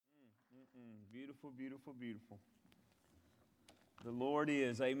Beautiful, beautiful, beautiful. The Lord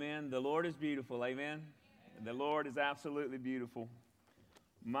is, amen. The Lord is beautiful, amen. The Lord is absolutely beautiful.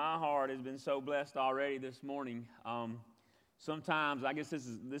 My heart has been so blessed already this morning. Sometimes, I guess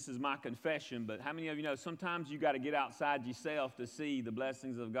this is my confession, but how many of you know sometimes you got to get outside yourself to see the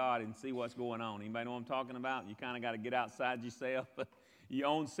blessings of God and see what's going on? Anybody know what I'm talking about? You kind of got to get outside yourself, your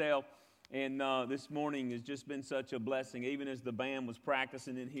own self. And this morning has just been such a blessing, even as the band was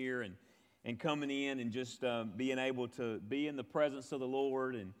practicing in here and coming in and just being able to be in the presence of the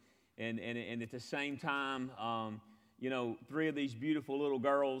Lord and at the same time, three of these beautiful little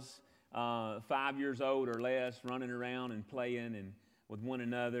girls, 5 years old or less, running around and playing and with one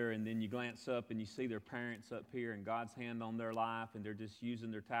another, and then you glance up and you see their parents up here and God's hand on their life, and they're just using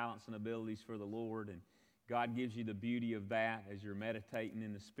their talents and abilities for the Lord, and God gives you the beauty of that as you're meditating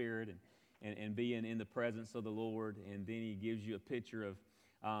in the Spirit and being in the presence of the Lord, and then He gives you a picture of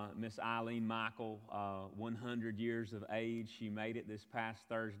Miss Eileen Michael, 100 years of age. She made it this past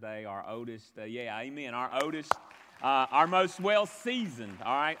Thursday. Our oldest, our oldest, our most well-seasoned,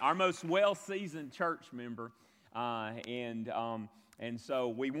 all right, our most well-seasoned church member. And so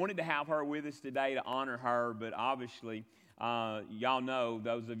we wanted to have her with us today to honor her, but obviously, y'all know,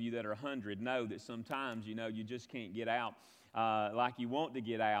 those of you that are 100 know that sometimes, you just can't get out like you want to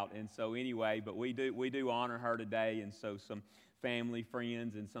get out. And so anyway, but we do honor her today, and so some family,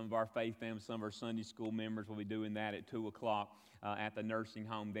 friends, and some of our faith families, some of our Sunday school members will be doing that at 2 o'clock at the nursing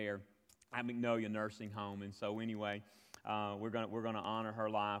home there at Magnolia Nursing Home. And so anyway, we're gonna honor her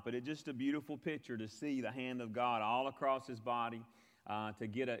life. But it's just a beautiful picture to see the hand of God all across His body. To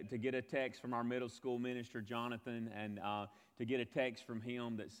get a text from our middle school minister, Jonathan, and to get a text from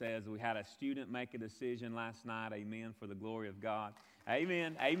him that says we had a student make a decision last night. Amen, for the glory of God.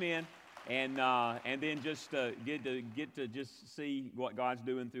 Amen. Amen. And then just get to just see what God's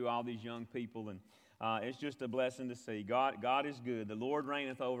doing through all these young people, and it's just a blessing to see. God is good. The Lord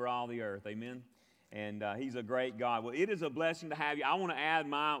reigneth over all the earth. Amen. And He's a great God. Well, it is a blessing to have you. I want to add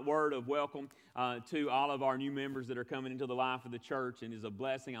my word of welcome to all of our new members that are coming into the life of the church, and it's a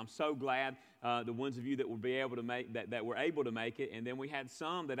blessing. I'm so glad the ones of you that will be able to make that were able to make it, and then we had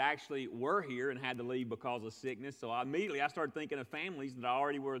some that actually were here and had to leave because of sickness. So immediately I started thinking of families that I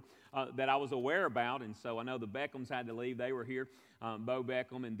already were that I was aware about, and so I know the Beckhams had to leave. They were here, Bo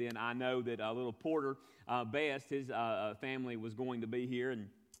Beckham, and then I know that little Porter Best, his family was going to be here, and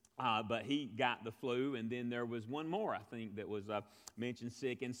but he got the flu, and then there was one more, I think, that was mentioned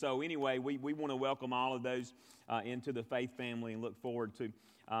sick. And so anyway, we want to welcome all of those into the faith family and look forward to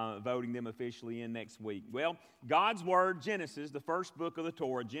voting them officially in next week. Well, God's Word, Genesis, the first book of the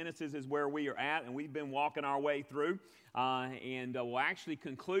Torah. Genesis is where we are at, and we've been walking our way through. And we'll actually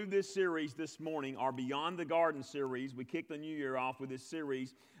conclude this series this morning, our Beyond the Garden series. We kicked the new year off with this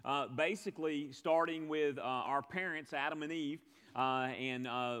series, basically starting with our parents, Adam and Eve, and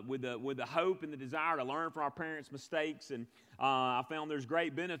with the hope and the desire to learn from our parents' mistakes. And I found there's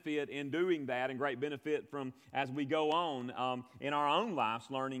great benefit in doing that, and great benefit from as we go on in our own lives,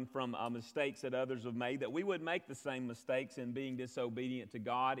 learning from mistakes that others have made, that we would make the same mistakes in being disobedient to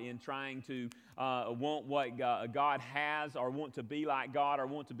God, in trying to want what God has, or want to be like God, or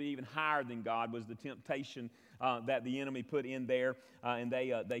want to be even higher than God, was the temptation that the enemy put in there, and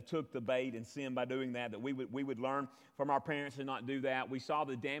they took the bait and sinned by doing that. That we would learn from our parents to not do that. We saw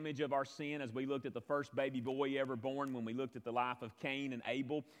the damage of our sin as we looked at the first baby boy ever born, when we looked at the life of Cain and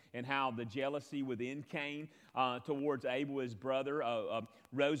Abel, and how the jealousy within Cain towards Abel, his brother,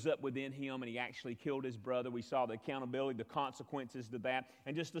 rose up within him, and he actually killed his brother. We saw the accountability, the consequences to that,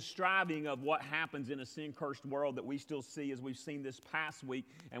 and just the striving of what happens in a sin-cursed world that we still see, as we've seen this past week.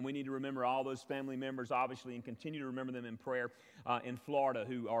 And we need to remember all those family members, obviously, and continue to remember them in prayer in Florida,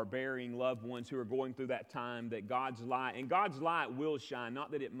 who are burying loved ones who are going through that time. That God's light, and God's light will shine,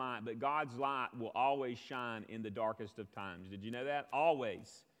 not that it might, but God's light will always shine in the darkest of times. Did you know that?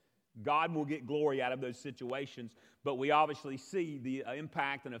 Always. God will get glory out of those situations, but we obviously see the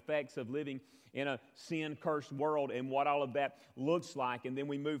impact and effects of living in a sin-cursed world and what all of that looks like. And then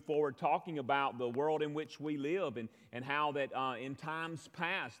we move forward talking about the world in which we live, and how that in times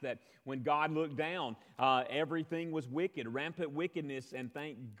past, that when God looked down, everything was wicked, rampant wickedness, and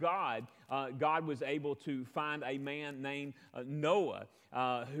thank God, God was able to find a man named Noah,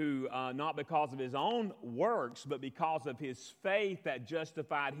 who, not because of his own works, but because of his faith that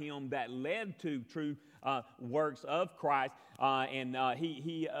justified him, that led to true works of Christ. And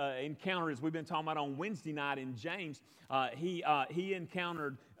he encountered, as we've been talking about on Wednesday night in James, he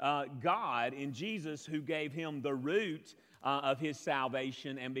encountered God in Jesus, who gave him the root of His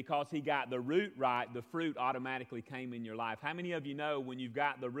salvation, and because He got the root right, the fruit automatically came in your life. How many of you know when you've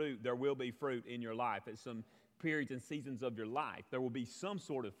got the root, there will be fruit in your life? At some periods and seasons of your life, there will be some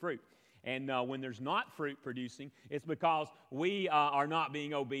sort of fruit. And when there's not fruit producing, it's because we are not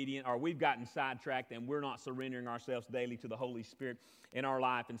being obedient, or we've gotten sidetracked and we're not surrendering ourselves daily to the Holy Spirit in our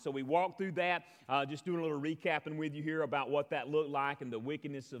life. And so we walked through that, just doing a little recapping with you here about what that looked like and the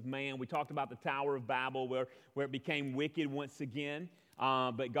wickedness of man. We talked about the Tower of Babel where it became wicked once again.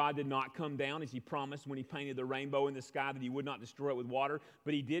 But God did not come down as He promised when He painted the rainbow in the sky, that He would not destroy it with water.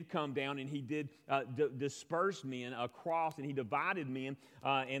 But He did come down, and He did disperse men across, and He divided men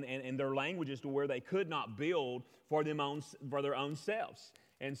and their languages to where they could not build for their own selves.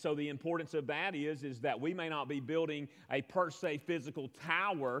 And so the importance of that is that we may not be building a per se physical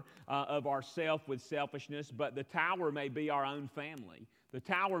tower of ourself with selfishness, but the tower may be our own family. The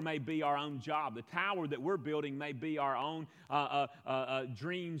tower may be our own job. The tower that we're building may be our own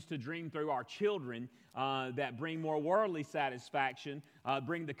dreams to dream through our children that bring more worldly satisfaction,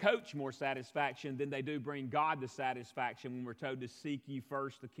 bring the coach more satisfaction than they do bring God the satisfaction when we're told to seek ye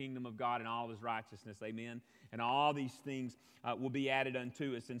first the kingdom of God and all His righteousness. Amen. And all these things will be added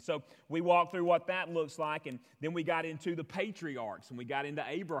unto us. And so we walked through what that looks like, and then we got into the patriarchs, and we got into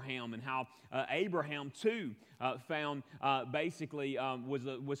Abraham and how Abraham too found basically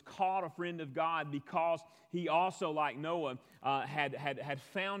was called a friend of God because he also, like Noah, had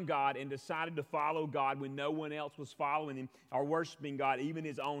found God and decided to follow God when no one else was following Him or worshiping God, even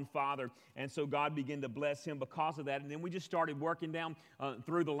his own father. And so God began to bless him because of that. And then we just started working down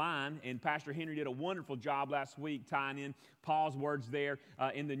through the line, and Pastor Henry did a wonderful job last week tying in Paul's words there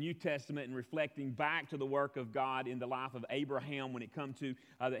in the New Testament and reflecting back to the work of God in the life of Abraham when it come to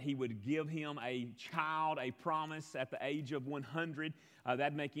that He would give him a child, a promise at the age of 100.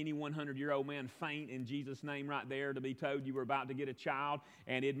 That'd make any 100-year-old man faint in Jesus' name right there, to be told you were about to get a child,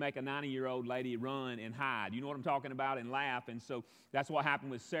 and it'd make a 90-year-old lady run and hide. You know what I'm talking about, and laugh. And so that's what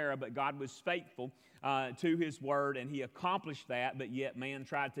happened with Sarah, but God was faithful to His word, and He accomplished that, but yet man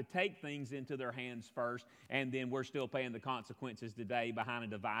tried to take things into their hands first, and then we're still paying the consequences today behind a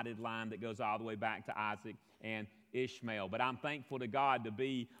divided line that goes all the way back to Isaac and Ishmael. But I'm thankful to God to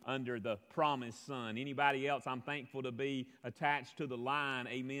be under the promised son. Anybody else? I'm thankful to be attached to the line,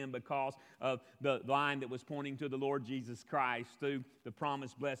 amen, because of the line that was pointing to the Lord Jesus Christ through the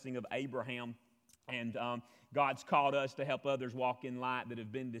promised blessing of Abraham. And God's called us to help others walk in light that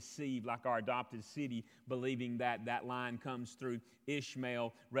have been deceived, like our adopted city, believing that that line comes through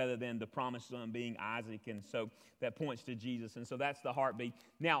Ishmael rather than the promised son being Isaac. And so that points to Jesus. And so that's the heartbeat.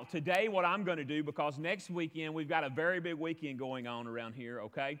 Now, today what I'm going to do, because next weekend we've got a very big weekend going on around here,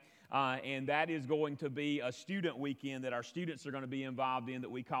 okay? And that is going to be a student weekend that our students are going to be involved in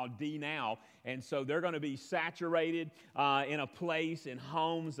that we call D Now. And so they're going to be saturated in a place, in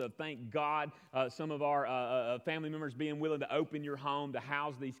homes of, thank God, some of our family members being willing to open your home to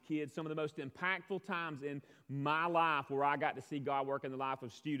house these kids. Some of the most impactful times in my life where I got to see God work in the life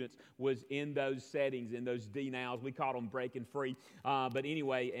of students was in those settings, in those D Nows. We called them breaking free. But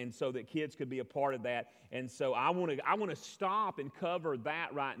anyway, and so that kids could be a part of that. And so I want to stop and cover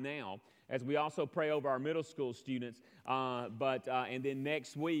that right now, as we also pray over our middle school students. And then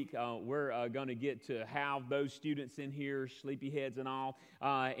next week, we're going to get to have those students in here, sleepyheads and all,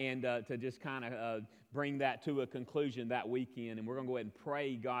 and to just kind of bring that to a conclusion that weekend. And we're going to go ahead and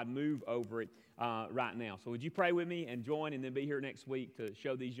pray God move over it right now. So would you pray with me and join, and then be here next week to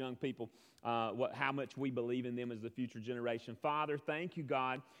show these young people how much we believe in them as the future generation. Father, thank you,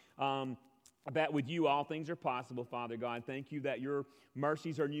 God, that with you all things are possible, Father God. Thank you that your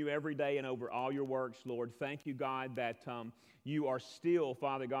mercies are new every day and over all your works, Lord. Thank you, God, that you are still,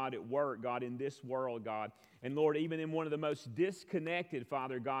 Father God, at work, God, in this world, God. And Lord, even in one of the most disconnected,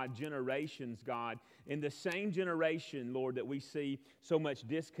 Father God, generations, God, in the same generation, Lord, that we see so much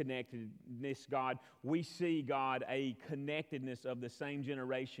disconnectedness, God, we see, God, a connectedness of the same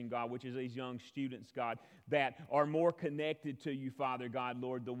generation, God, which is these young students, God, that are more connected to you, Father God,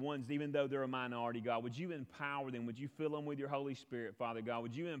 Lord, the ones, even though they're a minority, God, would you empower them? Would you fill them with your Holy Spirit, Father God?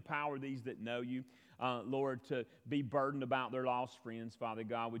 Would you empower these that know you, Lord, to be burdened about their lost friends, Father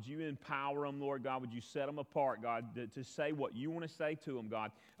God? Would you empower them, Lord God? Would you set them apart, God, to say what you want to say to them,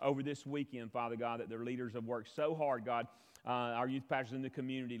 God, over this weekend, Father God, that their leaders have worked so hard, God, our youth pastors in the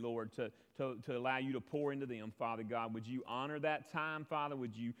community, Lord, to allow you to pour into them, Father God. Would you honor that time, Father?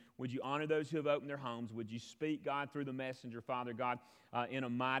 Would you honor those who have opened their homes? Would you speak, God, through the messenger, Father God, in a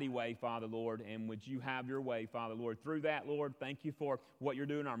mighty way, Father, Lord? And would you have your way, Father, Lord? Through that, Lord, thank you for what you're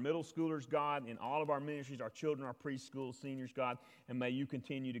doing, our middle schoolers, God, in all of our ministries, our children, our preschool seniors, God, and may you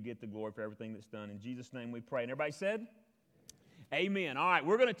continue to get the glory for everything that's done. In Jesus' name we pray. And everybody said? Amen. All right,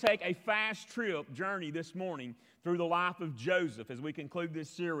 we're going to take a fast trip journey this morning through the life of Joseph as we conclude this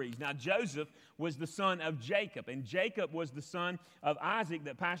series. Now, Joseph was the son of Jacob, and Jacob was the son of Isaac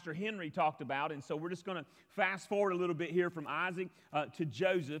that Pastor Henry talked about. And so we're just going to fast forward a little bit here from Isaac to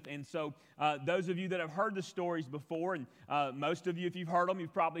Joseph. And so those of you that have heard the stories before, and most of you, if you've heard them,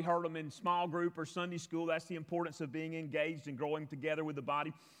 you've probably heard them in small group or Sunday school. That's the importance of being engaged and growing together with the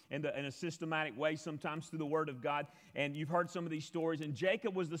body in a systematic way, sometimes through the Word of God. And you've heard some of these stories. And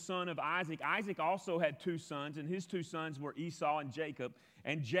Jacob was the son of Isaac. Isaac also had two sons, and his two sons were Esau and Jacob.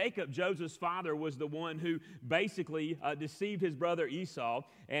 And Jacob, Joseph's father, was the one who basically deceived his brother Esau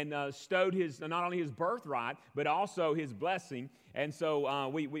and stowed his not only his birthright, but also his blessing. And so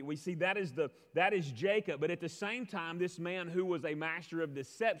we see that is Jacob. But at the same time, this man who was a master of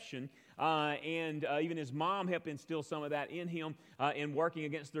deception, and even his mom helped instill some of that in him in working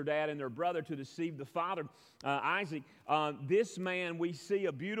against their dad and their brother to deceive the father, Isaac. This man, we see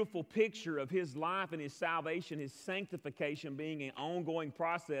a beautiful picture of his life and his salvation, his sanctification being an ongoing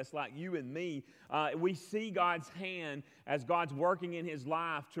process like you and me. We see God's hand as God's working in his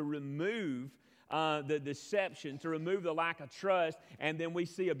life to remove the deception, to remove the lack of trust. And then we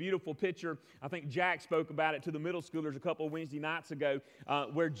see a beautiful picture. I think Jack spoke about it to the middle schoolers a couple of Wednesday nights ago,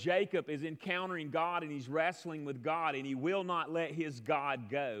 where Jacob is encountering God and he's wrestling with God, and he will not let his God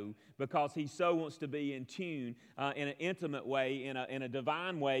go because he so wants to be in tune in an intimate way, in a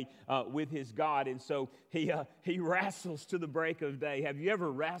divine way with his God. And so he wrestles to the break of day. Have you ever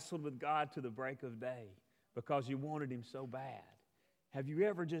wrestled with God to the break of day because you wanted him so bad? Have you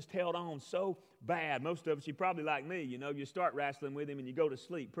ever just held on so bad? Most of us, you probably like me, you start wrestling with him and you go to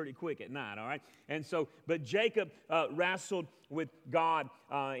sleep pretty quick at night, all right? And so, but Jacob wrestled with God,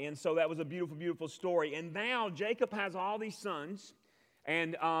 and so that was a beautiful, beautiful story. And now Jacob has all these sons,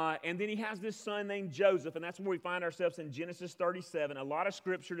 and then he has this son named Joseph, and that's where we find ourselves in Genesis 37. A lot of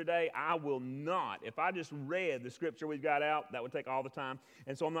scripture today, I will not. If I just read the scripture we've got out, that would take all the time,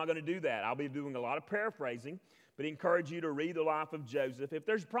 and so I'm not going to do that. I'll be doing a lot of paraphrasing, but encourage you to read the life of Joseph. If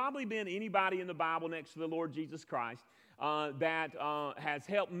there's probably been anybody in the Bible next to the Lord Jesus Christ that has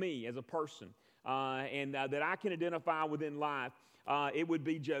helped me as a person and that I can identify within life, it would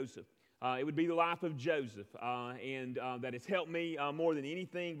be Joseph. It would be the life of Joseph, and that has helped me more than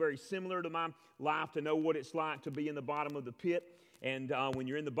anything, very similar to my life, to know what it's like to be in the bottom of the pit. And when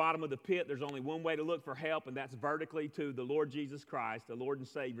you're in the bottom of the pit, there's only one way to look for help, and that's vertically to the Lord Jesus Christ, the Lord and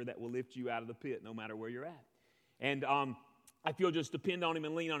Savior that will lift you out of the pit no matter where you're at. And if you'll just depend on him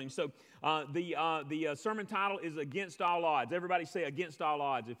and lean on him. So the sermon title is Against All Odds. Everybody say Against All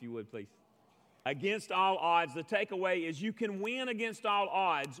Odds, if you would, please. Against all odds. The takeaway is you can win against all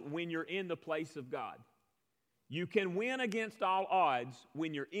odds when you're in the place of God. You can win against all odds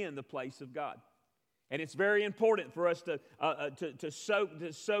when you're in the place of God. And it's very important for us to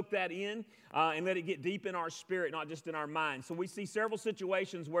soak that in and let it get deep in our spirit, not just in our mind. So we see several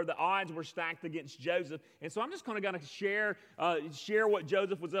situations where the odds were stacked against Joseph. And so I'm just going to share what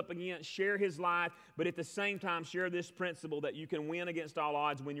Joseph was up against, share his life, but at the same time share this principle that you can win against all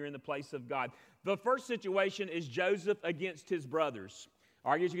odds when you're in the place of God. The first situation is Joseph against his brothers.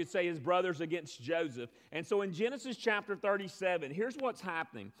 Or I guess you could say his brothers against Joseph. And so in Genesis chapter 37, here's what's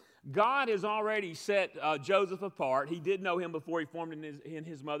happening. God has already set Joseph apart. He did know him before he formed in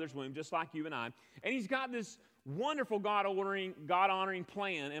his mother's womb, just like you and I. And he's got this wonderful God-honoring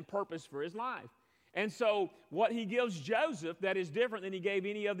plan and purpose for his life. And so what he gives Joseph that is different than he gave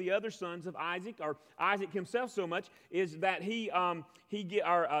any of the other sons of Isaac, or Isaac himself so much, is that Jacob,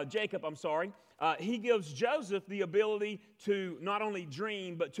 he gives Joseph the ability to not only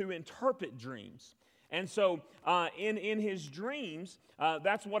dream, but to interpret dreams. And so in his dreams,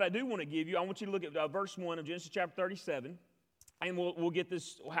 that's what I do want to give you. I want you to look at verse 1 of Genesis chapter 37, and we'll get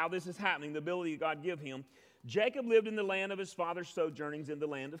this, how this is happening, the ability that God give him. Jacob lived in the land of his father's sojournings in the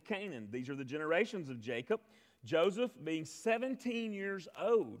land of Canaan. These are the generations of Jacob. Joseph, being 17 years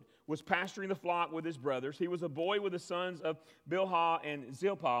old, was pasturing the flock with his brothers. He was a boy with the sons of Bilhah and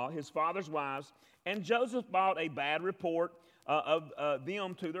Zilpah, his father's wives, and Joseph brought a bad report of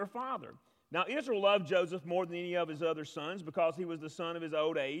them to their father. Now, Israel loved Joseph more than any of his other sons because he was the son of his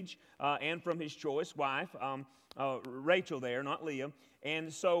old age and from his choice wife, Rachel there, not Leah.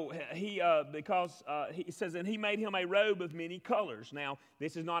 And so he says, and he made him a robe of many colors. Now,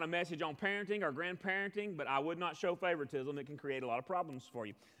 this is not a message on parenting or grandparenting, but I would not show favoritism. It can create a lot of problems for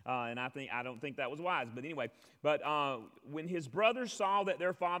you. And I don't think that was wise. But anyway, when his brothers saw that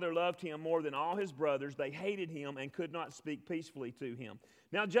their father loved him more than all his brothers, they hated him and could not speak peacefully to him.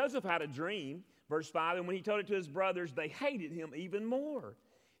 Now, Joseph had a dream, verse 5, and when he told it to his brothers, they hated him even more.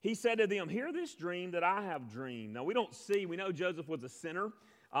 He said to them, hear this dream that I have dreamed. Now, we know Joseph was a sinner,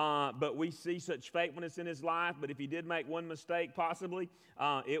 but we see such faithfulness in his life. But if he did make one mistake, possibly,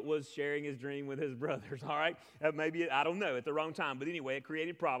 it was sharing his dream with his brothers, all right? Maybe, I don't know, at the wrong time. But anyway, it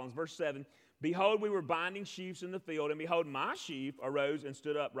created problems. Verse 7, behold, we were binding sheaves in the field, and behold, my sheaf arose and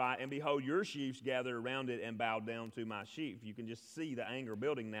stood upright, and behold, your sheaves gathered around it and bowed down to my sheaf. You can just see the anger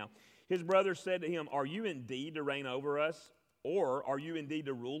building now. His brothers said to him, are you indeed to reign over us? Or are you indeed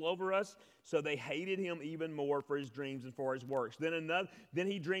to rule over us? So they hated him even more for his dreams and for his works. Then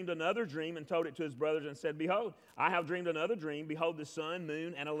he dreamed another dream and told it to his brothers and said, behold, I have dreamed another dream. Behold, the sun,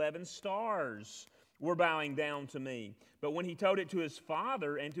 moon, and 11 stars were bowing down to me. But when he told it to his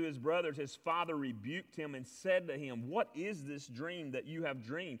father and to his brothers, his father rebuked him and said to him, what is this dream that you have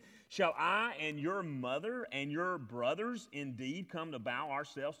dreamed? Shall I and your mother and your brothers indeed come to bow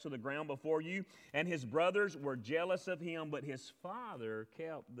ourselves to the ground before you? And his brothers were jealous of him, but his father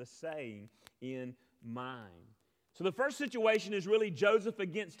kept the saying in mind. So the first situation is really Joseph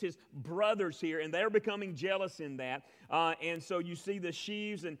against his brothers here, and they're becoming jealous in that. And so you see the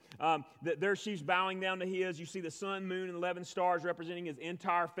sheaves and their sheaves bowing down to his. You see the sun, moon, and 11 stars representing his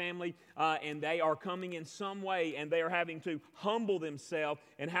entire family, and they are coming in some way, and they are having to humble themselves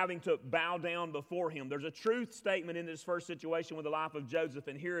and having to bow down before him. There's a truth statement in this first situation with the life of Joseph,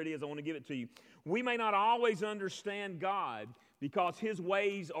 and here it is. I want to give it to you. We may not always understand God, because his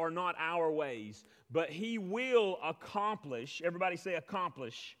ways are not our ways. But he will accomplish, everybody say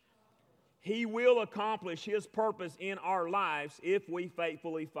accomplish. He will accomplish his purpose in our lives if we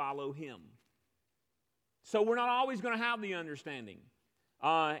faithfully follow him. So we're not always going to have the understanding.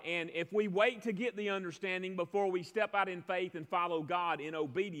 And if we wait to get the understanding before we step out in faith and follow God in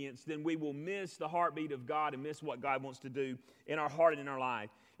obedience, then we will miss the heartbeat of God and miss what God wants to do in our heart and in our life.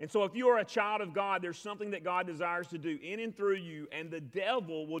 And so if you are a child of God, there's something that God desires to do in and through you, and the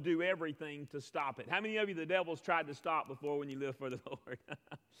devil will do everything to stop it. How many of you the devil's tried to stop before when you live for the Lord?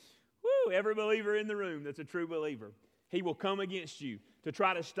 Woo, every believer in the room that's a true believer. He will come against you to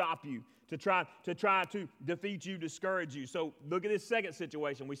try to stop you, to try to defeat you, discourage you. So look at this second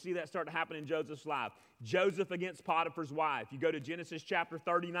situation. We see that start to happen in Joseph's life. Joseph against Potiphar's wife. You go to Genesis chapter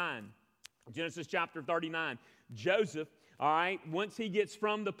 39. Genesis chapter 39. Joseph, all right, once he gets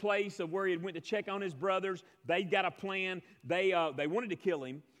from the place of where he went to check on his brothers, they got a plan. They wanted to kill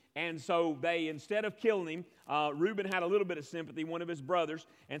him. And so they, instead of killing him, Reuben had a little bit of sympathy, one of his brothers.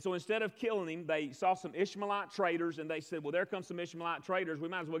 And so instead of killing him, they saw some Ishmaelite traders, and they said, well, there come some Ishmaelite traders. We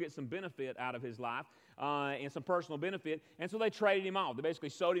might as well get some benefit out of his life and some personal benefit. And so they traded him off. They basically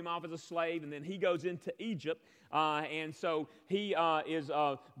sold him off as a slave, and then he goes into Egypt. And so he is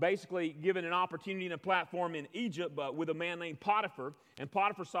basically given an opportunity and a platform in Egypt, but with a man named Potiphar. And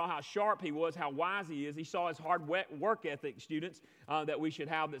Potiphar saw how sharp he was, how wise he is. He saw his hard work ethic, students, that we should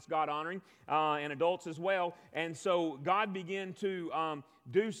have that's God-honoring, and adults as well. And so God began to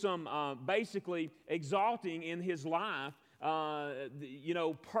do some basically exalting in his life,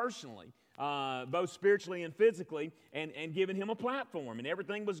 personally. Both spiritually and physically, and giving him a platform. And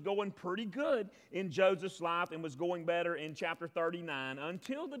everything was going pretty good in Joseph's life and was going better in chapter 39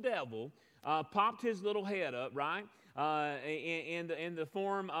 until the devil popped his little head up, right, in the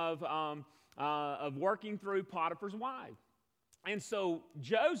form of working through Potiphar's wife. And so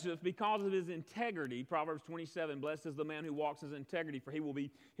Joseph, because of his integrity, Proverbs 27, blessed is the man who walks his integrity, for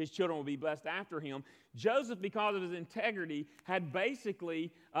his children will be blessed after him. Joseph, because of his integrity, had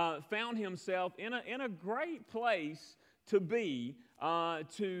basically found himself in a great place to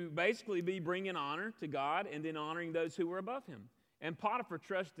basically be bringing honor to God and then honoring those who were above him. And Potiphar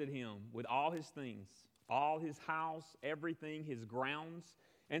trusted him with all his things, all his house, everything, his grounds.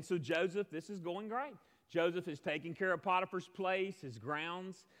 And so Joseph, this is going great. Joseph is taking care of Potiphar's place, his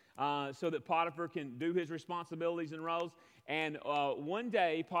grounds, so that Potiphar can do his responsibilities and roles. And one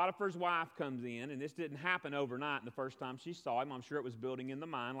day, Potiphar's wife comes in, and this didn't happen overnight the first time she saw him. I'm sure it was building in the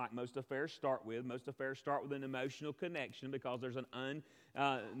mind like most affairs start with. Most affairs start with an emotional connection because there's an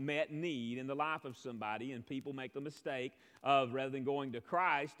unmet need in the life of somebody, and people make the mistake of, rather than going to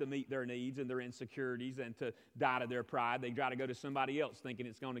Christ to meet their needs and their insecurities and to die to their pride, they try to go to somebody else thinking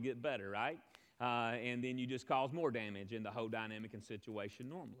it's going to get better, right? And then you just cause more damage in the whole dynamic and situation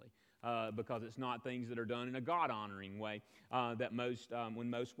normally, because it's not things that are done in a God-honoring way that when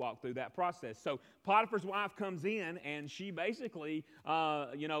most walk through that process. So Potiphar's wife comes in, and she basically,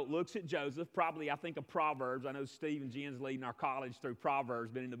 looks at Joseph. Probably, I think of Proverbs. I know Steve and Jen's leading our college through Proverbs,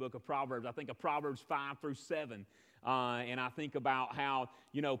 been in the book of Proverbs. I think of Proverbs 5 through 7. And I think about how,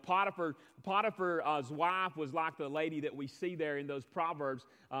 Potiphar's wife was like the lady that we see there in those Proverbs,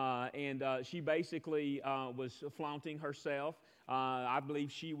 and she basically was flaunting herself. I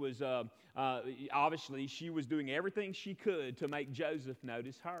believe she was, obviously, she was doing everything she could to make Joseph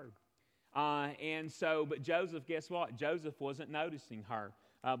notice her. But Joseph, guess what? Joseph wasn't noticing her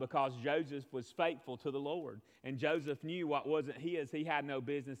because Joseph was faithful to the Lord. And Joseph knew what wasn't his. He had no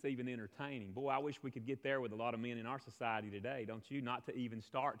business even entertaining. Boy, I wish we could get there with a lot of men in our society today, don't you? Not to even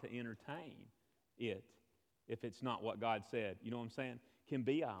start to entertain it if it's not what God said. You know what I'm saying? Can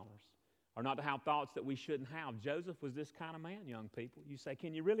be ours. Or not to have thoughts that we shouldn't have. Joseph was this kind of man, young people. You say,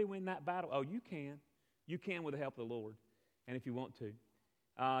 can you really win that battle? Oh, you can. You can with the help of the Lord. And if you want to,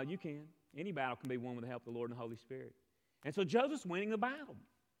 you can. Any battle can be won with the help of the Lord and the Holy Spirit. And so Joseph's winning the battle.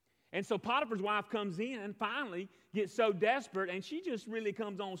 And so Potiphar's wife comes in and finally gets so desperate, and she just really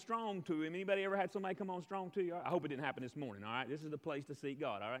comes on strong to him. Anybody ever had somebody come on strong to you? I hope it didn't happen this morning, all right? This is the place to seek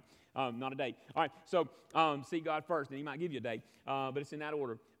God, all right? Not a date. All right, so seek God first, and He might give you a date, but it's in that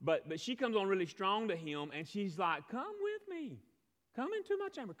order. But she comes on really strong to him, and she's like, come with me. Come into my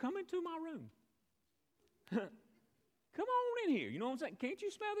chamber. Come into my room. Come on in here. You know what I'm saying? Can't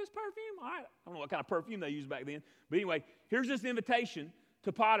you smell this perfume? All right. I don't know what kind of perfume they used back then. But anyway, here's this invitation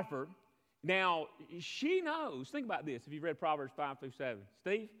to Potiphar. Now, she knows. Think about this if you've read Proverbs 5 through 7.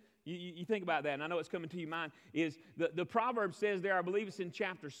 Steve, you think about that, and I know it's coming to your mind, is the Proverb says there, I believe it's in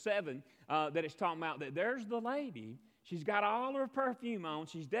chapter 7, that it's talking about that there's the lady. She's got all her perfume on.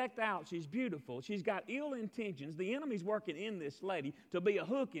 She's decked out. She's beautiful. She's got ill intentions. The enemy's working in this lady to be a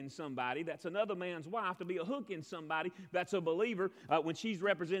hook in somebody that's another man's wife, to be a hook in somebody that's a believer when she's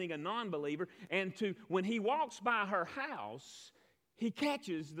representing a non-believer. And when he walks by her house, he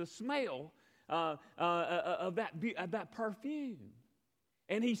catches the smell of that perfume.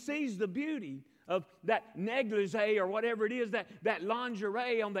 And he sees the beauty of that negligee or whatever it is, that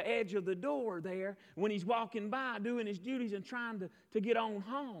lingerie on the edge of the door there when he's walking by doing his duties and trying to get on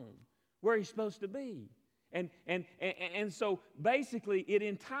home where he's supposed to be. And so basically it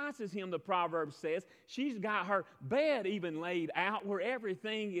entices him, the proverb says. She's got her bed even laid out where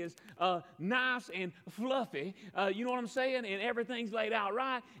everything is nice and fluffy. You know what I'm saying? And everything's laid out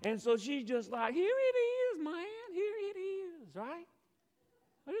right. And so she's just like, here it is, man. Here it is, right?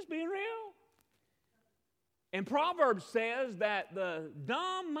 I'm just being real. And Proverbs says that the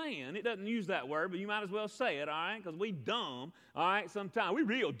dumb man, it doesn't use that word, but you might as well say it, all right? Because we dumb, all right? Sometimes we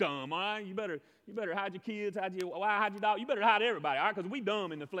real dumb, all right? You better hide your kids, hide your dog. You better hide everybody, all right? Because we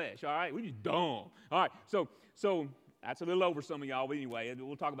dumb in the flesh, all right? We just dumb. All right, so that's a little over some of y'all, but anyway,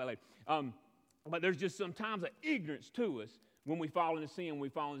 we'll talk about it later. But there's just sometimes an ignorance to us when we fall into sin, when we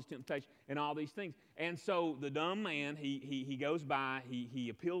fall into temptation, and all these things. And so the dumb man, he goes by,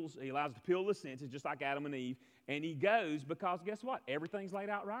 he allows to appeal the senses, just like Adam and Eve, and he goes because guess what? Everything's laid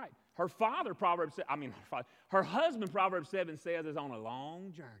out right. Her husband, Proverbs 7 says, is on a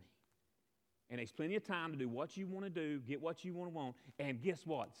long journey. And there's plenty of time to do what you want to do, get what you want. And guess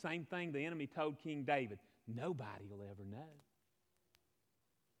what? Same thing the enemy told King David. Nobody will ever know.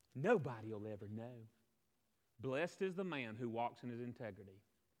 Nobody will ever know. Blessed is the man who walks in his integrity,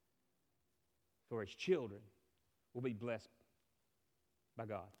 for his children will be blessed by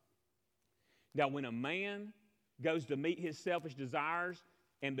God. Now, when a man goes to meet his selfish desires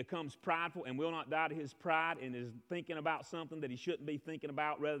and becomes prideful and will not die to his pride and is thinking about something that he shouldn't be thinking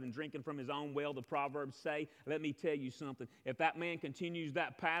about rather than drinking from his own well, the Proverbs say, let me tell you something. If that man continues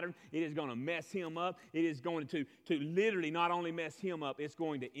that pattern, it is going to mess him up. It is going to literally not only mess him up, it's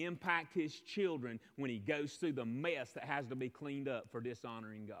going to impact his children when he goes through the mess that has to be cleaned up for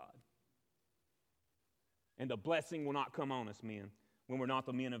dishonoring God. And the blessing will not come on us, men, when we're not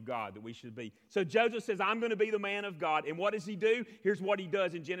the men of God that we should be. So Joseph says, I'm going to be the man of God. And what does he do? Here's what he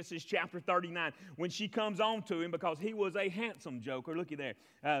does in Genesis chapter 39. When she comes on to him, because he was a handsome joker. Looky there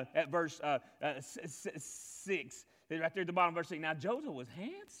at verse 6. Right there at the bottom of verse 6. Now Joseph was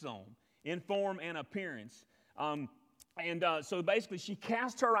handsome in form and appearance. So basically she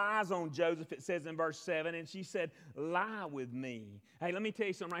cast her eyes on Joseph, it says in verse 7, and she said, lie with me. Hey, let me tell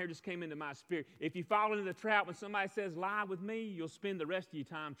you something right here just came into my spirit. If you fall into the trap when somebody says lie with me, you'll spend the rest of your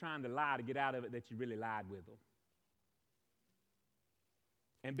time trying to lie to get out of it that you really lied with them.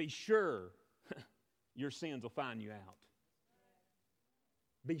 And be sure your sins will find you out.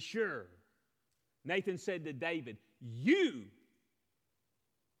 Be sure. Nathan said to David, you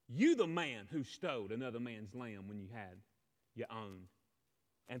the man who stole another man's lamb when you had your own,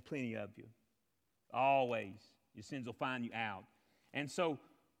 and plenty of you. Always, your sins will find you out. And so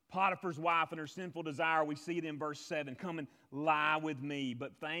Potiphar's wife and her sinful desire, we see it in verse 7, come and lie with me.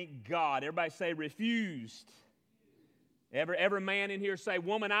 But thank God, everybody say refused. Every man in here say,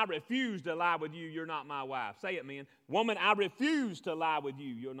 woman, I refuse to lie with you, you're not my wife. Say it, man. Woman, I refuse to lie with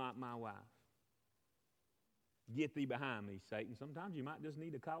you, you're not my wife. Get thee behind me, Satan. Sometimes you might just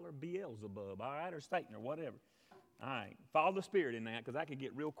need to call her Beelzebub, all right, or Satan, or whatever. All right, follow the Spirit in that, because that could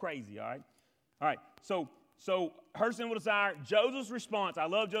get real crazy, all right? All right, so her sinful desire, Joseph's response, I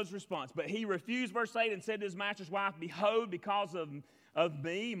love Joseph's response, but he refused, verse 8, and said to his master's wife, behold, because of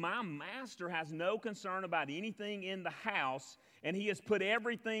me, my master has no concern about anything in the house, and he has put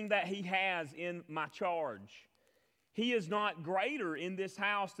everything that he has in my charge. He is not greater in this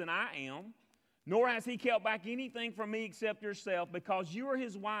house than I am, nor has he kept back anything from me except yourself, because you are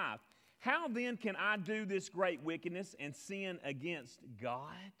his wife. How then can I do this great wickedness and sin against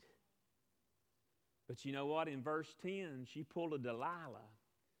God? But you know what? In verse 10, she pulled a Delilah.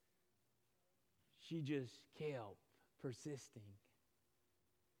 She just kept persisting.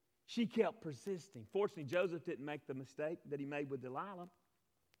 She kept persisting. Fortunately, Joseph didn't make the mistake that he made with Delilah.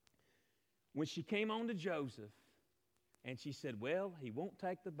 When she came on to Joseph, and she said, well, he won't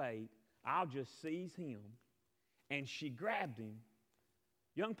take the bait. I'll just seize him. And she grabbed him.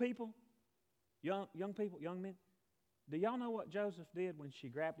 Young people, young people, young men, do y'all know what Joseph did when she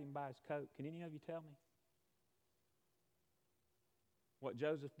grabbed him by his coat? Can any of you tell me? What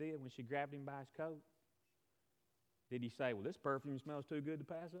Joseph did when she grabbed him by his coat? Did he say, well, this perfume smells too good to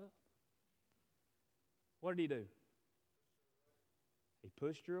pass up? What did he do? He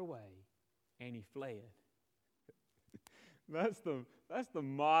pushed her away and he fled. That's the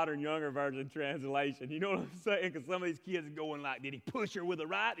modern, younger version translation. You know what I'm saying? Because some of these kids are going like, did he push her with a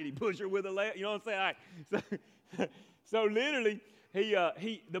right? Did he push her with a left? You know what I'm saying? All right. So literally,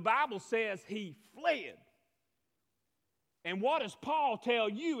 the Bible says he fled. And what does Paul tell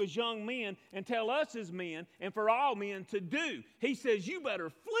you as young men and tell us as men and for all men to do? He says you better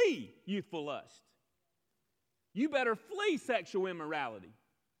flee youthful lust. You better flee sexual immorality.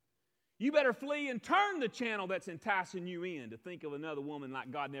 You better flee and turn the channel that's enticing you in to think of another woman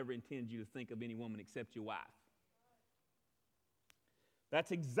like God never intends you to think of any woman except your wife.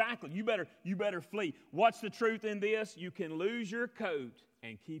 That's exactly, you better flee. What's the truth in this? You can lose your coat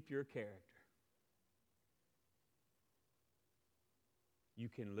and keep your character. You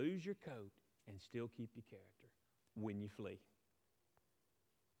can lose your coat and still keep your character when you flee.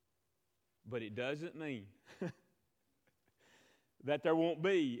 But it doesn't mean that there won't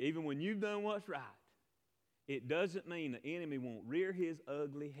be, even when you've done what's right, it doesn't mean the enemy won't rear his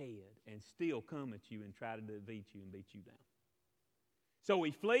ugly head and still come at you and try to defeat you and beat you down. So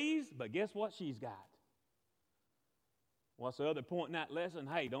he flees, but guess what she's got? What's the other point in that lesson?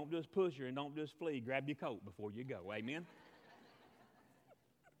 Hey, don't just push her and don't just flee. Grab your coat before you go. Amen?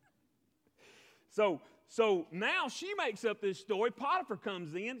 So now she makes up this story. Potiphar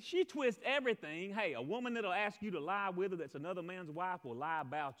comes in. She twists everything. Hey, a woman that'll ask you to lie with her that's another man's wife will lie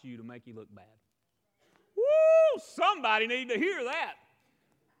about you to make you look bad. Woo! Somebody need to hear that.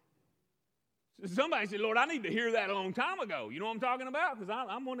 Somebody said, Lord, I need to hear that a long time ago. You know what I'm talking about? Because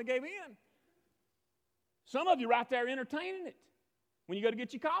I'm one that gave in. Some of you right there entertaining it when you go to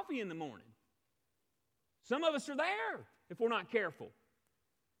get your coffee in the morning. Some of us are there if we're not careful.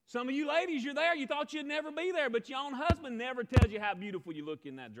 Some of you ladies, you're there. You thought you'd never be there, but your own husband never tells you how beautiful you look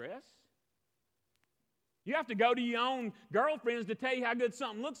in that dress. You have to go to your own girlfriends to tell you how good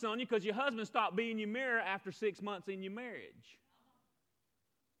something looks on you because your husband stopped being your mirror after 6 months in your marriage.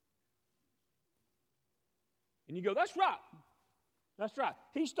 And you go, that's right. That's right.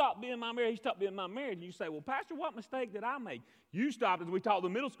 He stopped being my mirror. He stopped being my marriage. And you say, well, Pastor, what mistake did I make? You stopped, as we taught the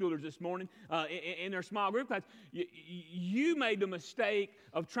middle schoolers this morning in their small group class. You made the mistake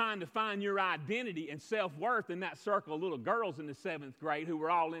of trying to find your identity and self-worth in that circle of little girls in the 7th grade who were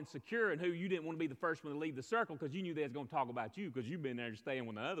all insecure and who you didn't want to be the first one to leave the circle because you knew they was going to talk about you because you've been there staying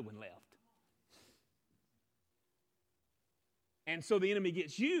when the other one left. And so the enemy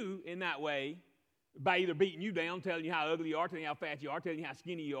gets you in that way by either beating you down, telling you how ugly you are, telling you how fat you are, telling you how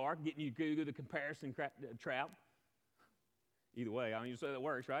skinny you are, getting you to the comparison trap. Either way, I mean, you say that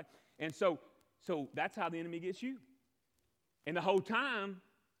works, right? And so that's how the enemy gets you. And the whole time,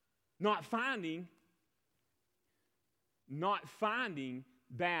 not finding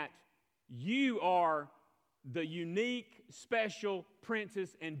that you are the unique, special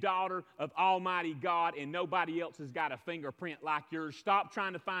princess and daughter of Almighty God, and nobody else has got a fingerprint like yours. Stop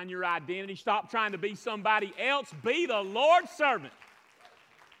trying to find your identity. Stop trying to be somebody else. Be the Lord's servant.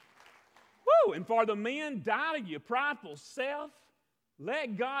 Woo! And for the men, die to your prideful self.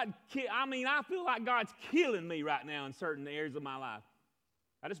 Let God kill. I mean, I feel like God's killing me right now in certain areas of my life.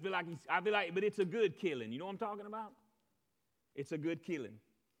 I just feel like but it's a good killing. You know what I'm talking about? It's a good killing.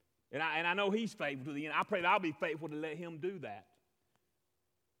 And I know He's faithful to the end. I pray that I'll be faithful to let Him do that.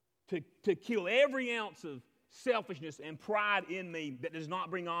 To kill every ounce of selfishness and pride in me that does not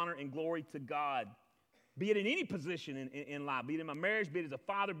bring honor and glory to God. be it in any position in life, be it in my marriage, be it as a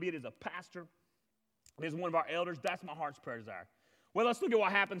father, be it as a pastor, as one of our elders, that's my heart's prayer desire. Well, let's look at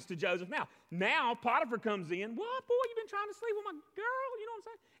what happens to Joseph now. Now, Potiphar comes in. What, boy, you've been trying to sleep with my girl? You know what I'm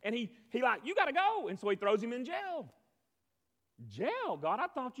saying? And he like, you got to go. And so he throws him in jail. Jail? God, I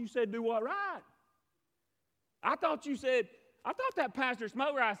thought you said do what right. I thought that Pastor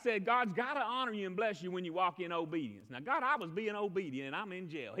Smoker said God's got to honor you and bless you when you walk in obedience. Now, God, I was being obedient and I'm in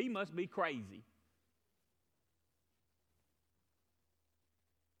jail. He must be crazy.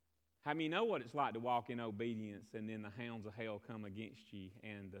 How many know what it's like to walk in obedience and then the hounds of hell come against you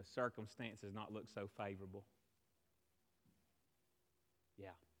and the circumstances not look so favorable? Yeah.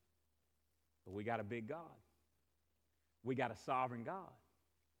 But we got a big God. We got a sovereign God.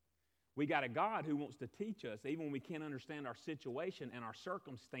 We got a God who wants to teach us, even when we can't understand our situation and our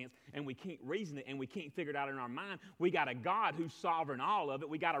circumstance, and we can't reason it, and we can't figure it out in our mind. We got a God who's sovereign all of it.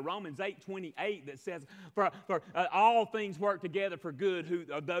 We got a Romans 8:28 that says, for all things work together for good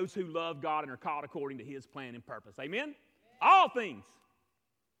of those who love God and are called according to His plan and purpose. Amen? All things.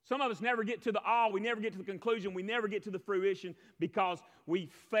 Some of us never get to the all. We never get to the conclusion. We never get to the fruition because we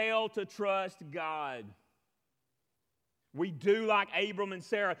fail to trust God. We do like Abram and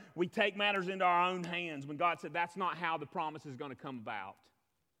Sarah. We take matters into our own hands when God said that's not how the promise is going to come about.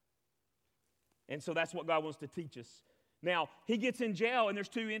 And so that's what God wants to teach us. Now, he gets in jail, and there's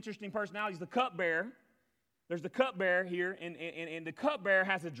two interesting personalities. The cupbearer. There's the cupbearer here, and the cupbearer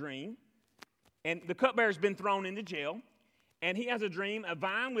has a dream. And the cupbearer's been thrown into jail. And he has a dream, a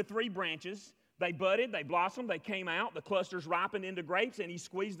vine with 3 branches. They budded, they blossomed, they came out. The clusters ripened into grapes, and he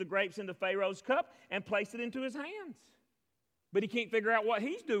squeezed the grapes into Pharaoh's cup and placed it into his hands. But he can't figure out what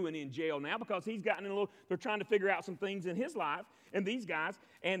he's doing in jail now because he's gotten in they're trying to figure out some things in his life and these guys.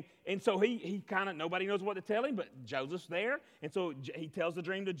 And so he kind of, nobody knows what to tell him, but Joseph's there. And so he tells the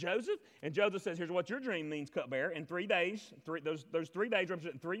dream to Joseph. And Joseph says, here's what your dream means, cupbearer. In 3 days, those 3 days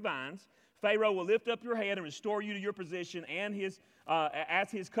represent 3 vines. Pharaoh will lift up your head and restore you to your position and as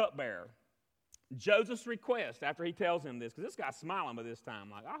his cupbearer. Joseph's request after he tells him this, because this guy's smiling by this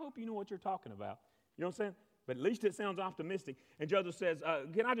time, like, I hope you know what you're talking about. You know what I'm saying? But at least it sounds optimistic. And Joseph says,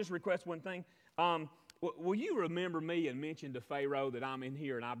 can I just request one thing? Will you remember me and mention to Pharaoh that I'm in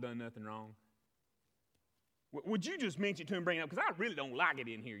here and I've done nothing wrong? Would you just mention it to him and bring it up? Because I really don't like it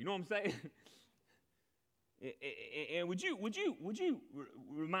in here. You know what I'm saying? And would you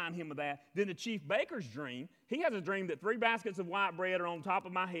remind him of that? Then the chief baker's dream, he has a dream that 3 baskets of white bread are on top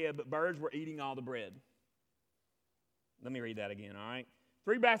of my head, but birds were eating all the bread. Let me read that again, all right?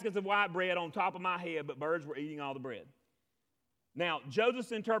 3 baskets of white bread on top of my head, but birds were eating all the bread. Now,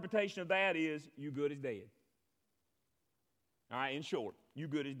 Joseph's interpretation of that is, you good as dead. All right, in short, you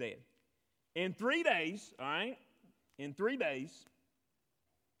good as dead. In 3 days, all right, 3 baskets,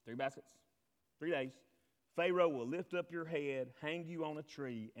 3 days, Pharaoh will lift up your head, hang you on a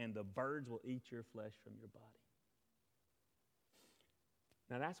tree, and the birds will eat your flesh from your body.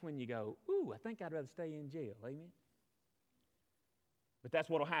 Now, that's when you go, ooh, I think I'd rather stay in jail. Amen? But that's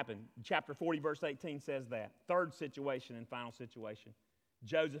what will happen. Chapter 40, verse 18 says that. Third situation and final situation.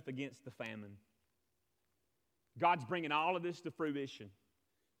 Joseph against the famine. God's bringing all of this to fruition.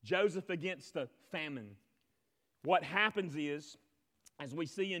 Joseph against the famine. What happens is, as we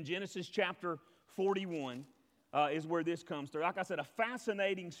see in Genesis chapter 41, is where this comes through. Like I said, a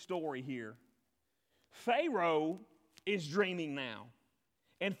fascinating story here. Pharaoh is dreaming now.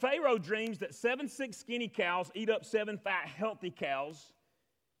 And Pharaoh dreams that 7 sick skinny cows eat up 7 fat healthy cows.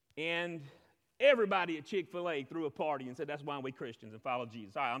 And everybody at Chick-fil-A threw a party and said, that's why we Christians and follow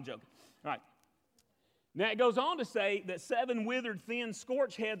Jesus. All right, I'm joking. All right. Now it goes on to say that 7 withered, thin,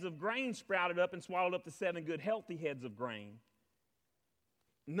 scorched heads of grain sprouted up and swallowed up the 7 good, healthy heads of grain.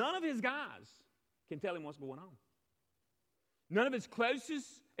 None of his guys can tell him what's going on. None of his closest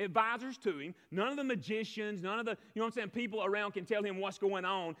advisors to him, none of the magicians, none of the, you know what I'm saying, people around can tell him what's going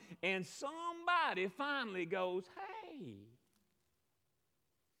on. And somebody finally goes,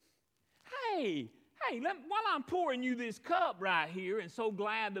 while I'm pouring you this cup right here and so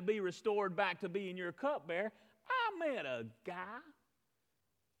glad to be restored back to being your cupbearer, I met a guy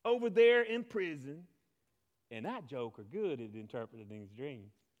over there in prison, and that joker good at interpreting these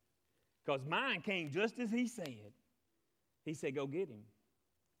dreams. Because mine came just as he said. He said, go get him.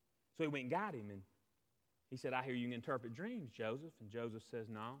 So he went and got him, and he said, I hear you can interpret dreams, Joseph. And Joseph says,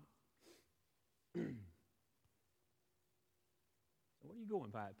 no. So where are you going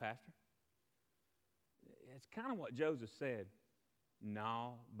by it, Pastor? It's kind of what Joseph said.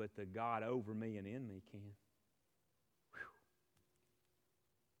 No, but the God over me and in me can. Whew.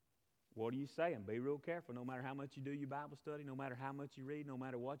 What are you saying? Be real careful. No matter how much you do your Bible study, no matter how much you read, no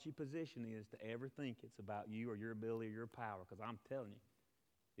matter what your position is, to ever think it's about you or your ability or your power. Because I'm telling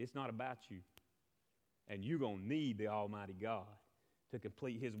you, it's not about you. And you're going to need the Almighty God to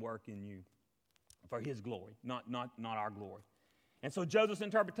complete His work in you for His glory, not our glory. And so Joseph's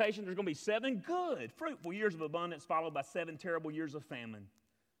interpretation, there's going to be 7 good, fruitful years of abundance followed by 7 terrible years of famine.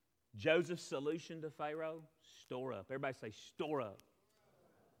 Joseph's solution to Pharaoh, store up. Everybody say, store up.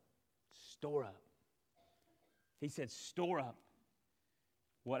 Store up. He said, store up.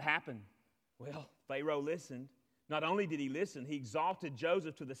 What happened? Well, Pharaoh listened. Not only did he listen, he exalted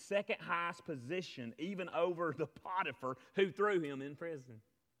Joseph to the second highest position, even over the Potiphar who threw him in prison.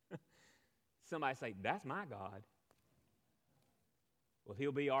 Somebody say, that's my God. Well,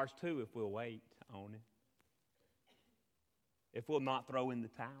 He'll be ours too if we'll wait on it. If we'll not throw in the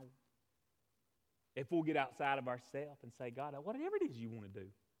towel. If we'll get outside of ourselves and say, God, whatever it is you want to do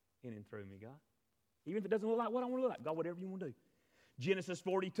in and through me, God. Even if it doesn't look like what I want to look like. God, whatever you want to do. Genesis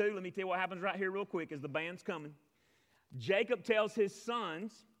 42, let me tell you what happens right here real quick as the band's coming. Jacob tells his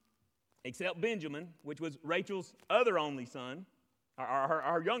sons, except Benjamin, which was Rachel's other only son,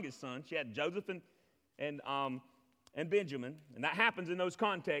 her youngest son. She had Joseph and Benjamin. And that happens in those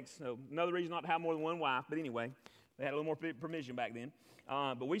contexts. So another reason not to have more than one wife. But anyway, they had a little more permission back then.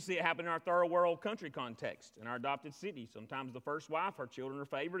 But we see it happen in our third world country context, in our adopted city. Sometimes the first wife, her children are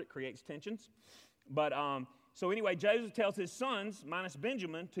favored. It creates tensions. But so anyway, Joseph tells his sons, minus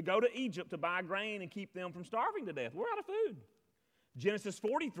Benjamin, to go to Egypt to buy grain and keep them from starving to death. We're out of food. Genesis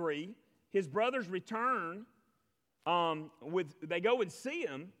 43, his brothers return. They go and see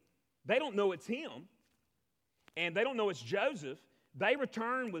him. They don't know it's him. And they don't know it's Joseph. They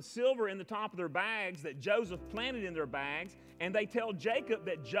return with silver in the top of their bags that Joseph planted in their bags, and they tell Jacob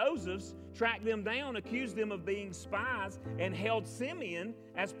that Joseph's tracked them down, accused them of being spies, and held Simeon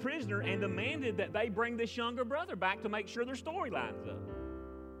as prisoner and demanded that they bring this younger brother back to make sure their story lines up.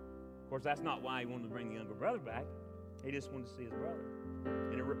 Of course, that's not why he wanted to bring the younger brother back. He just wanted to see his brother.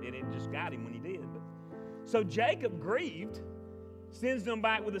 And it just got him when he did. So Jacob, grieved, sends them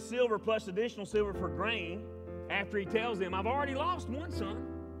back with the silver plus additional silver for grain, after he tells them, I've already lost one son.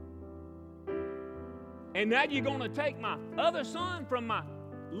 And now you're going to take my other son from my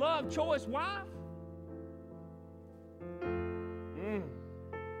love choice wife?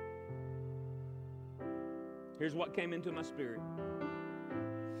 Here's what came into my spirit.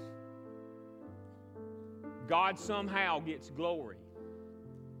 God somehow gets glory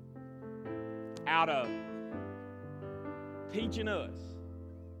out of teaching us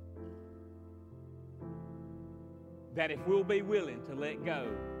that if we'll be willing to let go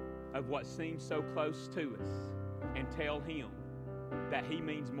of what seems so close to us and tell Him that He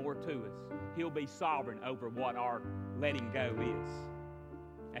means more to us, He'll be sovereign over what our letting go is,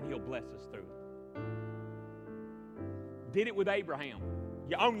 and He'll bless us through it. Did it with Abraham,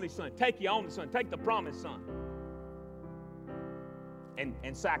 your only son. Take your only son, take the promised son,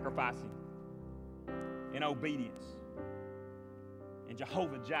 and sacrifice him in obedience. And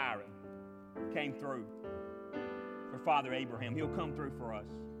Jehovah Jireh came through for Father Abraham. He'll come through for us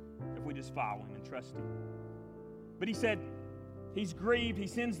if we just follow Him and trust Him. But he said he's grieved. He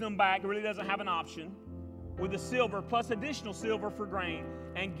sends them back. He really doesn't have an option, with the silver plus additional silver for grain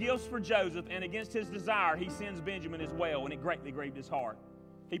and gifts for Joseph. And against his desire, he sends Benjamin as well, and it greatly grieved his heart.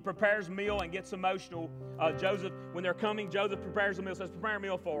 He prepares a meal and gets emotional. Joseph, when they're coming, Joseph prepares a meal, says, prepare a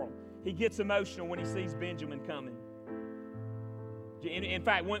meal for them. He gets emotional when he sees Benjamin coming. In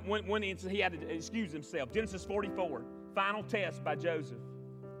fact, one instance, he had to excuse himself. Genesis 44, final test by Joseph.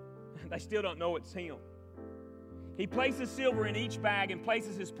 They still don't know it's him. He places silver in each bag and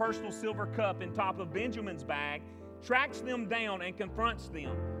places his personal silver cup in top of Benjamin's bag, tracks them down and confronts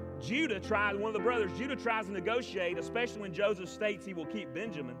them. One of the brothers, Judah tries to negotiate, especially when Joseph states he will keep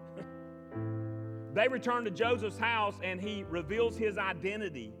Benjamin. They return to Joseph's house and he reveals his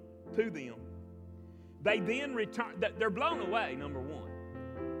identity to them. They then return. They're blown away, number one.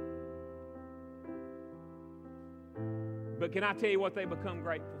 But can I tell you what they become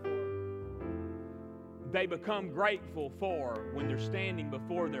grateful for? They become grateful for when they're standing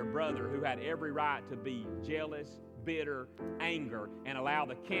before their brother who had every right to be jealous, bitter, anger, and allow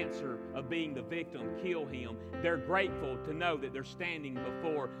the cancer of being the victim kill him. They're grateful to know that they're standing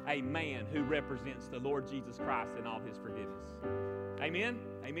before a man who represents the Lord Jesus Christ in all His forgiveness. Amen?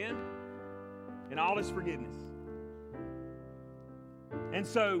 Amen? In all His forgiveness. And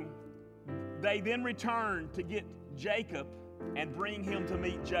so they then return to get Jacob and bring him to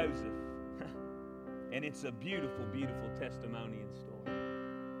meet Joseph. And it's a beautiful, beautiful testimony and story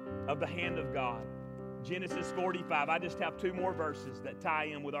of the hand of God Genesis 45. I just have 2 more verses that tie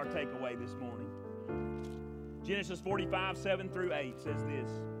in with our takeaway this morning. Genesis 45, 7 through 8 says this.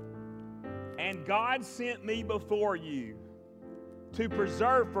 And God sent me before you to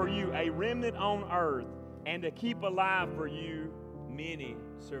preserve for you a remnant on earth and to keep alive for you many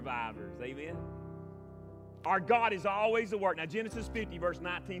survivors. Amen? Our God is always at work. Now, Genesis 50, verse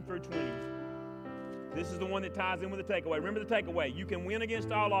 19 through 20. This is the one that ties in with the takeaway. Remember the takeaway. You can win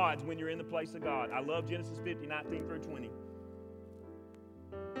against all odds when you're in the place of God. I love Genesis 50, 19 through 20.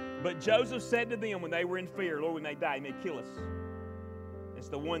 But Joseph said to them when they were in fear, Lord, we may die, he may kill us. It's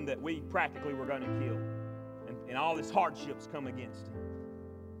the one that we practically were going to kill. And all this hardships come against him.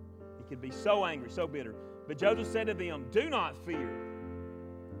 He could be so angry, so bitter. But Joseph said to them, do not fear.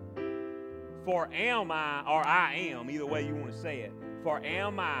 For am I, or I am, either way you want to say it, for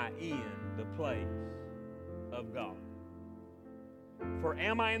am I in the place of God? For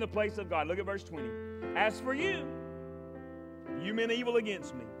am I in the place of God? Look at verse 20. As for you, you meant evil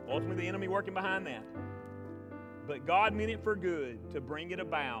against me. Ultimately, the enemy working behind that. But God meant it for good to bring it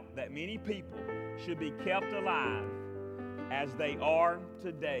about that many people should be kept alive as they are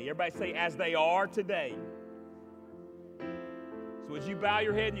today. Everybody say, as they are today. So as you bow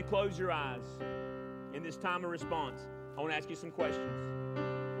your head and you close your eyes in this time of response, I want to ask you some questions.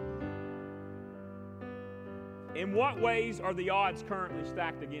 In what ways are the odds currently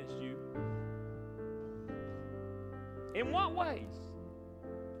stacked against you? In what ways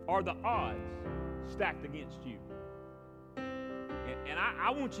are the odds stacked against you? And I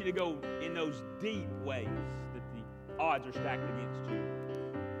want you to go in those deep ways that the odds are stacked against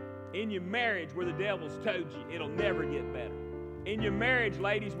you. In your marriage where the devil's told you it'll never get better. In your marriage,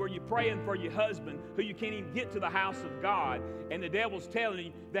 ladies, where you're praying for your husband who you can't even get to the house of God, and the devil's telling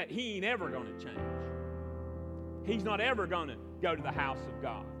you that he ain't ever going to change. He's not ever going to go to the house of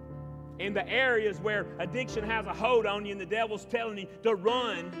God. In the areas where addiction has a hold on you and the devil's telling you to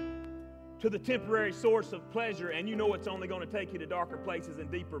run to the temporary source of pleasure, and you know it's only going to take you to darker places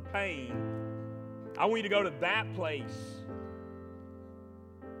and deeper pain, I want you to go to that place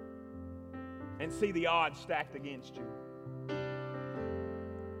and see the odds stacked against you.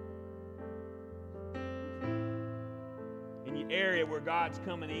 In the area where God's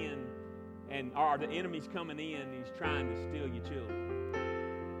coming in or the enemy's coming in, he's trying to steal your children.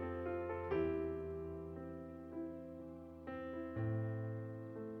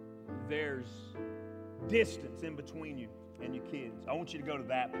 There's distance in between you and your kids. I want you to go to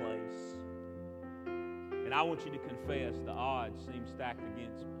that place. And I want you to confess the odds seem stacked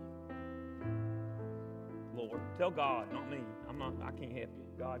against me. Lord, tell God, not me. I can't help you.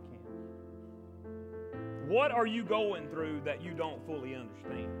 God can. What are you going through that you don't fully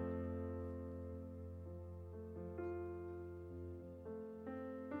understand?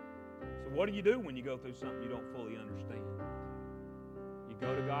 So what do you do when you go through something you don't fully understand? You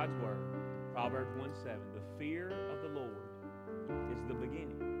go to God's Word. Proverbs 1:7. The fear of the Lord is the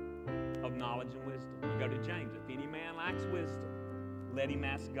beginning of knowledge and wisdom. You go to James. If any man lacks wisdom, let him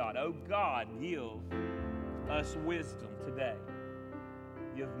ask God. Oh God, give us wisdom today.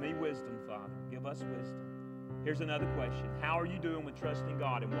 Give me wisdom, Father. Give us wisdom. Here's another question. How are you doing with trusting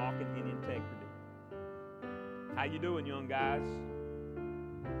God and walking in integrity? How you doing, young guys?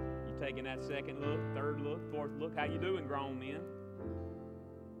 You taking that second look, third look, fourth look? How you doing, grown men?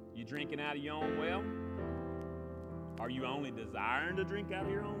 You drinking out of your own well? Are you only desiring to drink out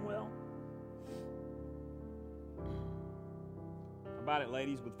of your own well? How about it,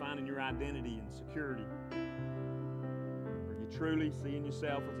 ladies, with finding your identity and security? Are you truly seeing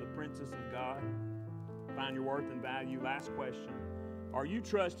yourself as a princess of God? Find your worth and value. Last question. Are you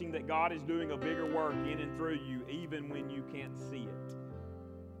trusting that God is doing a bigger work in and through you even when you can't see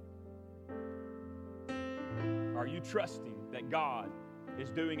it? Are you trusting that God is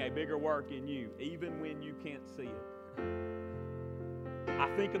doing a bigger work in you even when you can't see it? I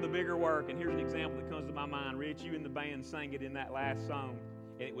think of the bigger work, and here's an example that comes to my mind. Rich, you and the band sang it in that last song,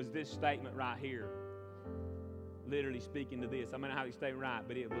 and it was this statement right here, literally speaking to this. I may not have the statement right,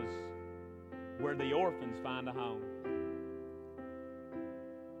 but it was where the orphans find a home.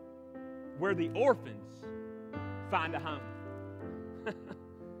 Where the orphans find a home.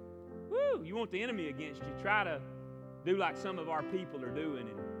 Woo! You want the enemy against you. Try to do like some of our people are doing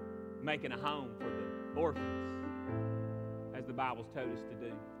and making a home for the orphans, as the Bible's told us to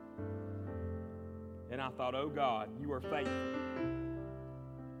do. And I thought, oh God, you are faithful.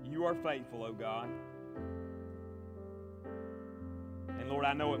 You are faithful, oh God. And Lord,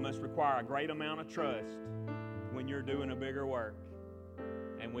 I know it must require a great amount of trust when you're doing a bigger work.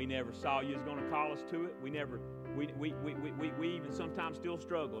 And we never saw you was going to call us to it. We even sometimes still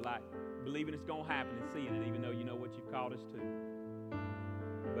struggle. Like, believing it's going to happen and seeing it, even though you know what you've called us to.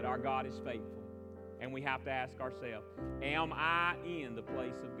 But our God is faithful. And we have to ask ourselves, am I in the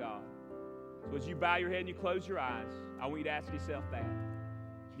place of God? So as you bow your head and you close your eyes, I want you to ask yourself that.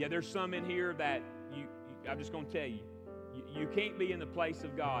 Yeah, there's some in here that I'm just going to tell you, you can't be in the place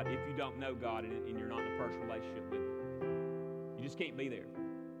of God if you don't know God and you're not in a personal relationship with Him. You just can't be there.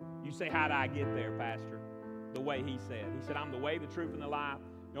 You say, how do I get there, Pastor? The way He said. He said, I'm the way, the truth, and the life.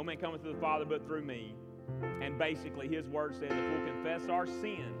 No man cometh to the Father but through me. And basically, His word says, if we'll confess our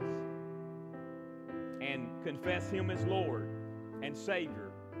sins and confess Him as Lord and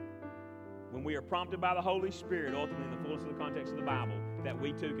Savior, when we are prompted by the Holy Spirit, ultimately in the fullness of the context of the Bible, that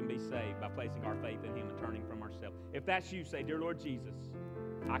we too can be saved by placing our faith in Him and turning from ourselves. If that's you, say, Dear Lord Jesus,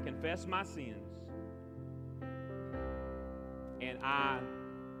 I confess my sins and I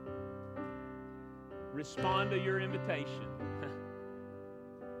respond to your invitation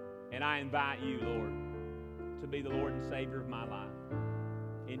and I invite you, Lord, to be the Lord and Savior of my life.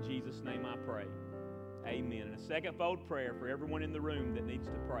 In Jesus' name I pray. Amen. And a second-fold prayer for everyone in the room that needs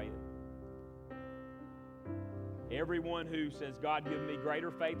to pray it. Everyone who says, God, give me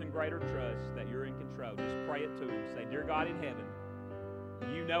greater faith and greater trust that you're in control, just pray it to Him. Say, Dear God in heaven,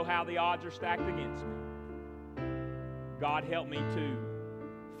 you know how the odds are stacked against me. God, help me to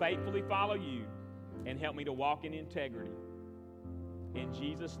faithfully follow you and help me to walk in integrity. In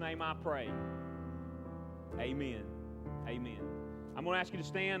Jesus' name I pray. Amen. Amen. I'm going to ask you to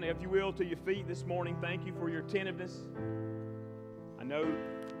stand, if you will, to your feet this morning. Thank you for your attentiveness. I know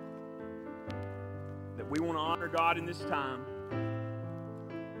that we want to honor God in this time.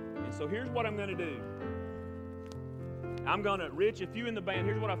 And so here's what I'm going to do. Rich, if you in the band,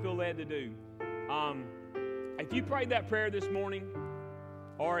 here's what I feel led to do. If you prayed that prayer this morning,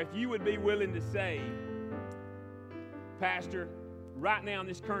 or if you would be willing to say, Pastor, right now in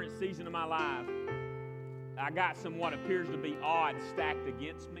this current season of my life, I got some what appears to be odds stacked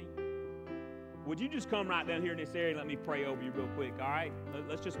against me. Would you just come right down here in this area and let me pray over you real quick, all right?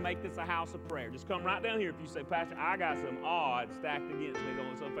 Let's just make this a house of prayer. Just come right down here if you say, Pastor, I got some odds stacked against me.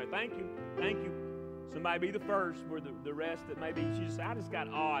 Thank you. Thank you. Somebody be the first where the rest that maybe you just say, I just got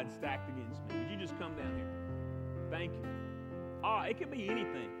odds stacked against me. Would you just come down here? Thank you. It could be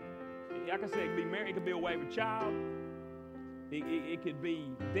anything. Like I said, it could be married, it could be a wayward child. It could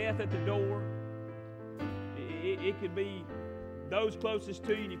be death at the door. It could be those closest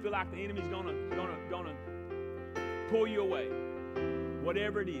to you, and you feel like the enemy's gonna pull you away.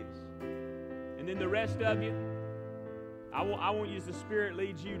 Whatever it is. And then the rest of you, I want you as the Spirit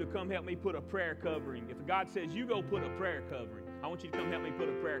leads you to come help me put a prayer covering. If God says you go put a prayer covering, I want you to come help me put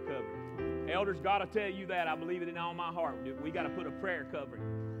a prayer covering. Elders, God will tell you that. I believe it in all my heart. We got to put a prayer covering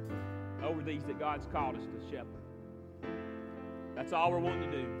over these that God's called us to shepherd. That's all we're wanting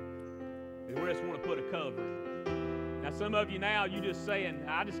to do. And we just want to put a covering. Now, some of you now, you're just saying,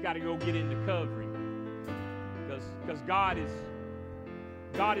 I just got to go get into covering. Because God is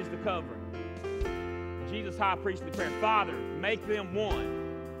the covering. Jesus' high priestly prayer, Father, make them one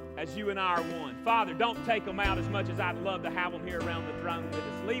as you and I are one. Father, don't take them out as much as I'd love to have them here around the throne with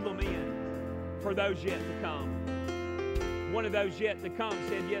us. Leave them in for those yet to come. One of those yet to come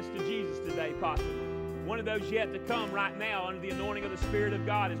said yes to Jesus today, possibly. One of those yet to come right now under the anointing of the Spirit of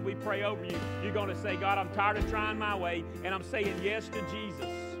God, as we pray over you, you're going to say, God, I'm tired of trying my way, and I'm saying yes to Jesus,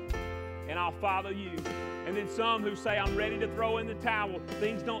 and I'll follow you. And then some who say, I'm ready to throw in the towel.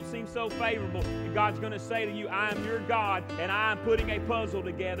 Things don't seem so favorable. And God's going to say to you, I am your God, and I am putting a puzzle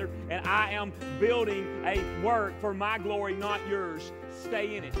together, and I am building a work for my glory, not yours.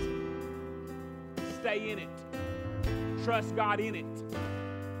 Stay in it. Stay in it. Trust God in it.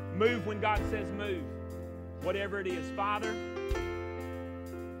 Move when God says move. Whatever it is, Father,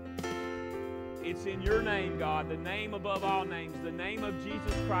 it's in your name, God, the name above all names, the name of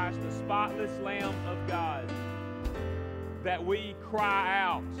Jesus Christ, the spotless Lamb of God, that we cry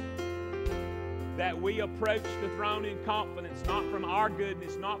out, that we approach the throne in confidence, not from our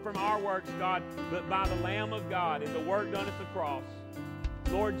goodness, not from our works, God, but by the Lamb of God and the work done at the cross.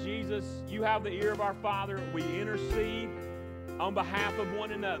 Lord Jesus, you have the ear of our Father. We intercede on behalf of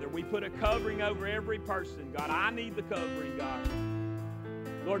one another. We put a covering over every person. God, I need the covering, God.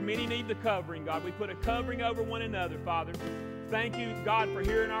 Lord, many need the covering, God. We put a covering over one another, Father. Thank you, God, for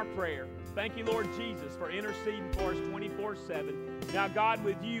hearing our prayer. Thank you, Lord Jesus, for interceding for us 24/7. Now, God,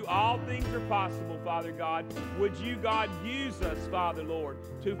 with you, all things are possible, Father God. Would you, God, use us, Father, Lord,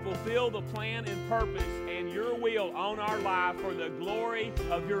 to fulfill the plan and purpose and your will on our life for the glory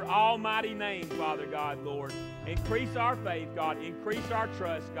of your almighty name, Father God, Lord. Increase our faith, God. Increase our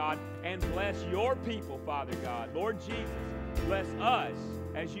trust, God. And bless your people, Father God. Lord Jesus, bless us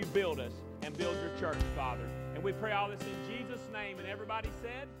as you build us and build your church, Father. And we pray all this in Jesus' name. And everybody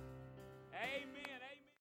said,